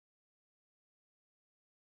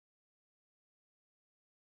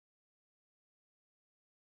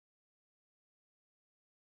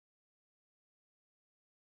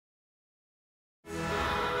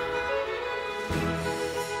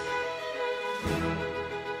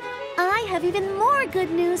have even more good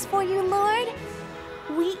news for you, Lord.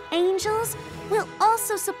 We angels will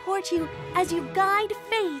also support you as you guide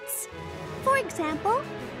fates. For example,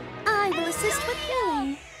 I will assist with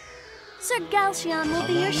healing. Sir Galchion will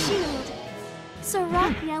be your shield. Sir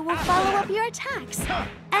Rakia will follow up your attacks,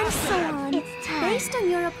 and so on. Based on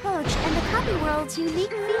your approach and the copy world's unique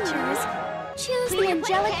features, choose the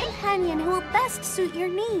angelic companion who will best suit your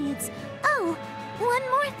needs. Oh, one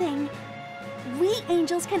more thing. We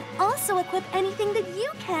angels can also equip anything that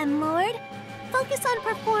you can, Lord. Focus on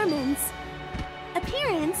performance,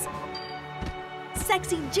 appearance,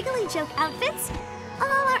 sexy jiggly joke outfits.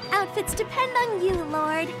 All our outfits depend on you,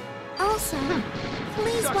 Lord. Also,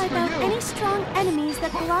 please wipe out any strong enemies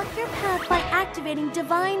that block your path by activating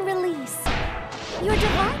Divine Release. Your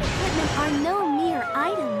divine equipment are no mere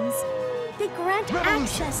items. They grant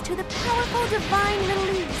access to the powerful Divine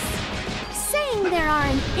Release. Saying there are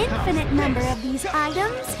an infinite number of these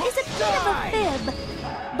items is a bit of a fib,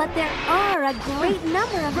 but there are a great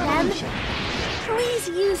number of them. Please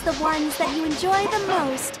use the ones that you enjoy the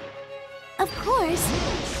most. Of course,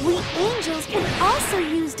 we angels can also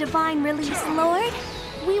use Divine Release, Lord.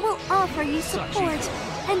 We will offer you support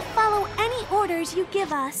and follow any orders you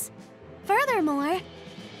give us. Furthermore,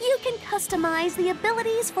 you can customize the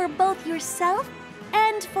abilities for both yourself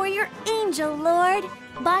and for your angel, Lord.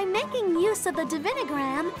 By making use of the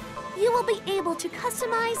Divinogram, you will be able to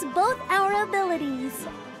customize both our abilities.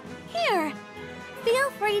 Here, feel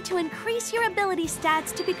free to increase your ability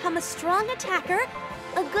stats to become a strong attacker,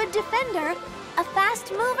 a good defender, a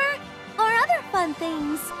fast mover, or other fun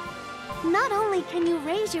things. Not only can you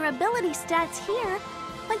raise your ability stats here,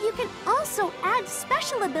 but you can also add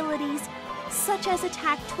special abilities, such as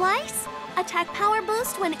attack twice, attack power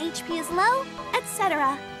boost when HP is low,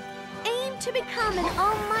 etc. Aim to become an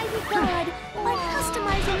almighty god by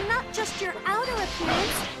customizing not just your outer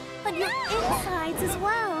appearance, but your insides as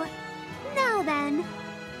well. Now then,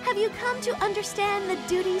 have you come to understand the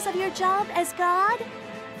duties of your job as God?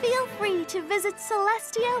 Feel free to visit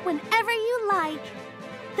Celestia whenever you like.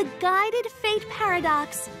 The Guided Fate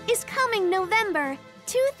Paradox is coming November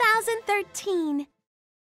 2013.